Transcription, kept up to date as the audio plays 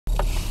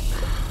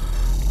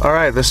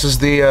Alright, this is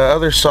the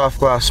other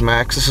Softgloss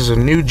Maxx. This is a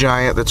new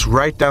giant that's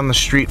right down the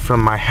street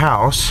from my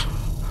house.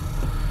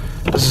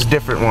 This is a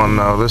different one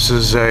though. This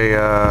is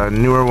a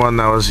newer one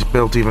that was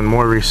built even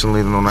more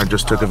recently than the one I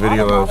just took a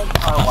video of.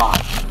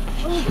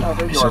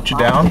 Let me set you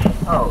down.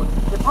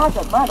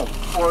 Deposit money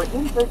or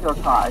insert your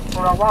card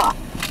for a wash.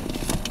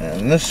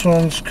 And this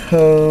one's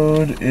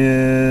code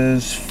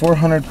is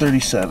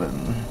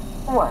 437.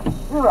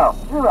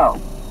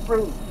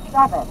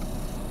 40037.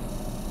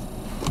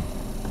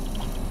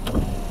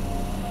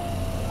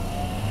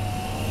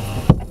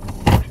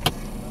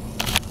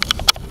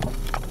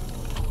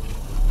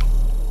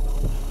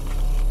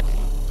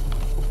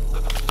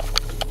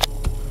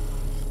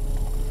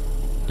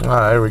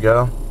 There we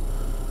go.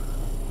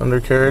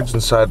 Undercarriage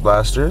and side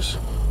blasters.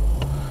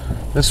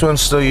 This one's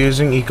still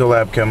using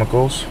Ecolab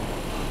chemicals.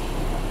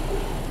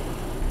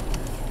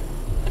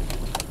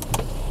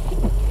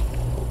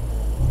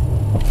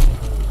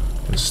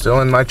 It's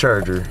still in my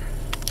charger.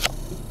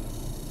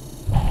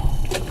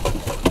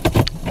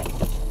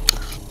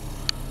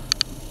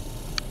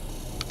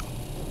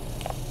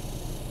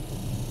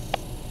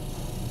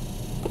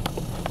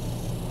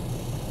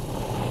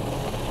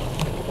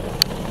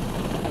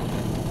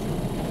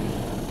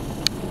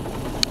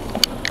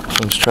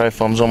 This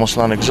tri-foam's almost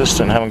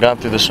non-existent. I haven't gone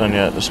through this one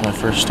yet. This is my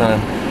first time.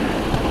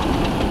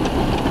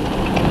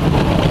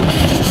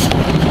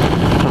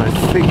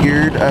 I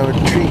figured I would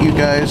treat you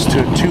guys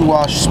to a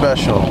 2-wash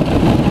special.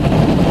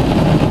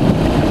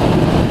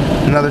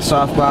 Another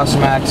Softgloss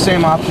Maxx.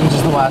 Same options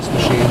as the last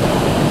machine.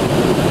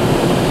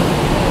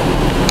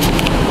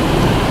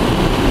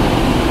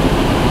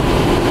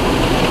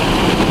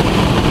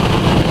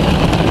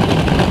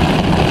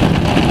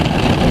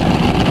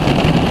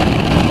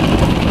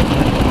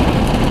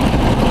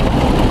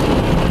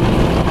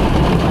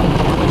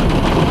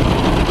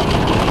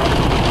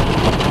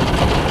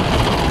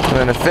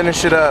 And to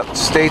finish it up,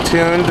 stay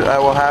tuned. I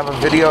will have a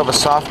video of a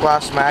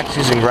Softgloss Maxx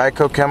using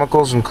Ryco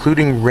chemicals,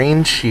 including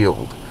rain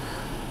shield.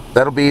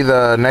 That'll be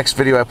the next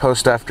video I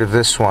post after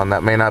this one.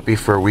 That may not be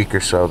for a week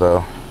or so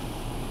though.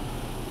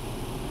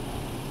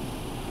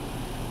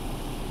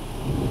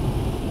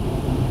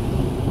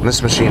 And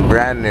this machine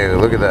brand new.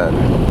 Look at that.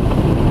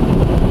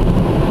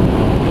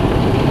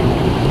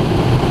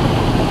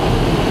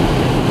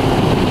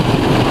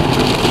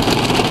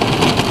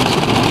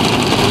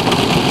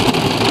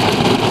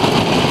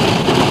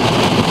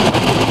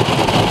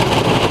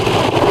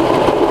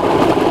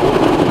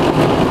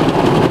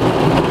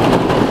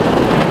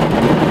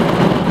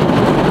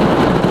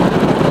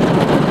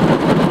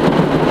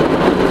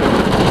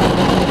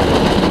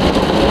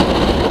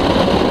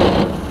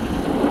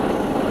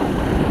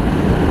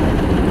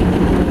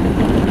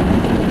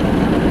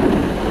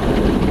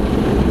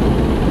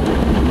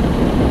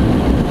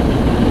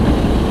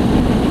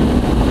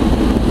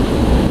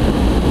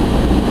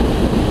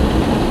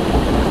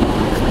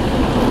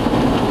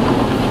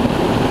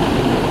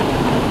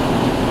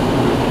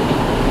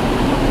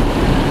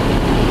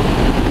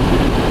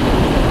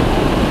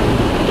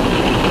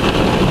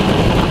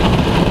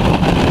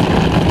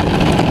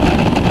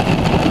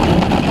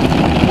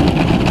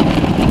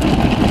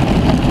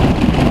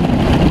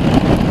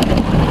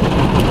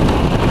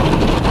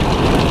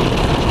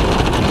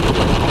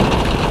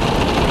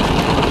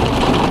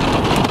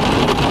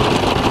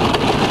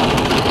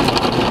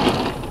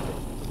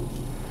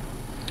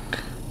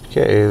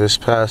 Okay, this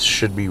pass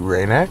should be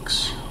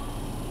Rain-X.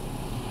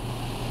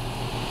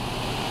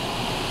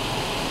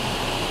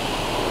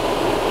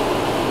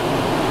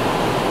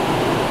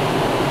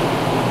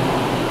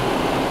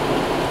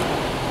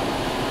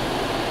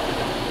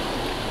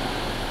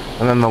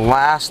 And then the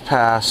last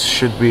pass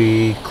should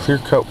be Clear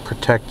Coat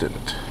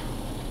Protectant.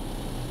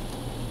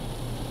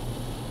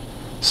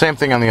 Same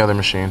thing on the other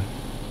machine.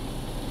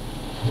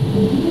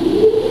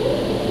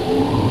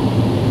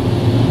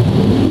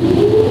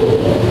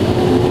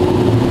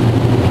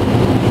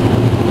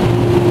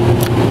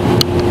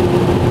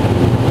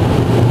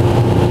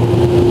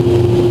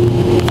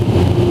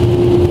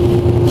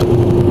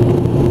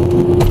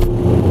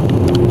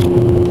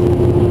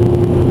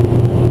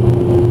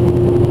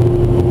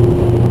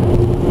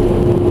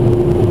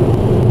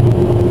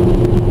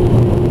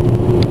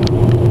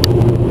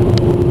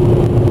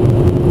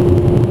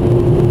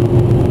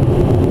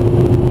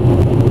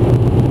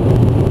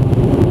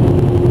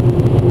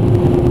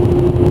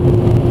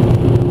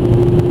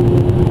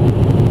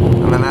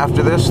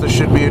 After this, there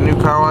should be a new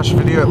car wash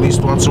video at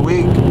least once a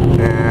week,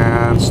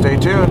 and stay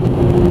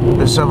tuned.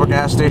 There's several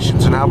gas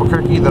stations in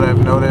Albuquerque that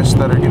I've noticed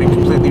that are getting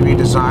completely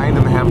redesigned,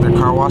 and they have their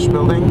car wash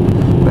building.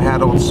 They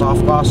had old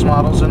Softgloss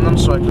models in them,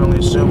 so I can only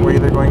assume we're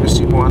either going to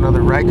see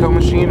another Ryco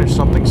machine or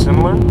something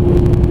similar.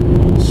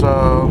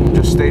 So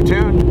just stay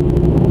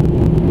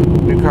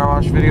tuned. New car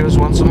wash videos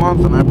once a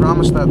month, and I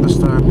promise that this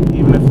time,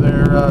 even if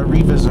they're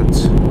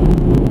revisits.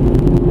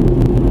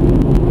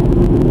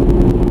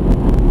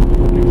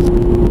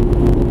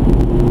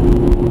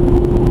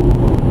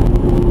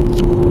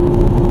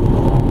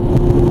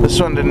 This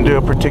one didn't do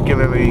a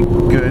particularly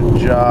good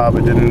job.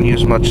 It didn't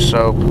use much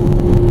soap,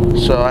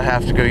 so I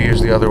have to go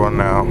use the other one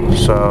now.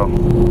 So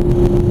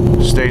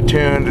stay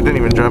tuned. It didn't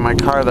even dry my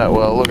car that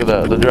well. Look at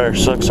that, the dryer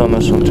sucks on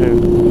this one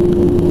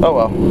too. Oh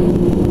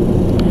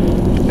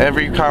well.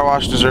 Every car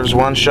wash deserves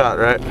one shot,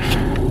 right?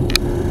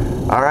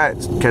 Alright,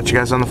 catch you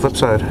guys on the flip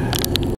side.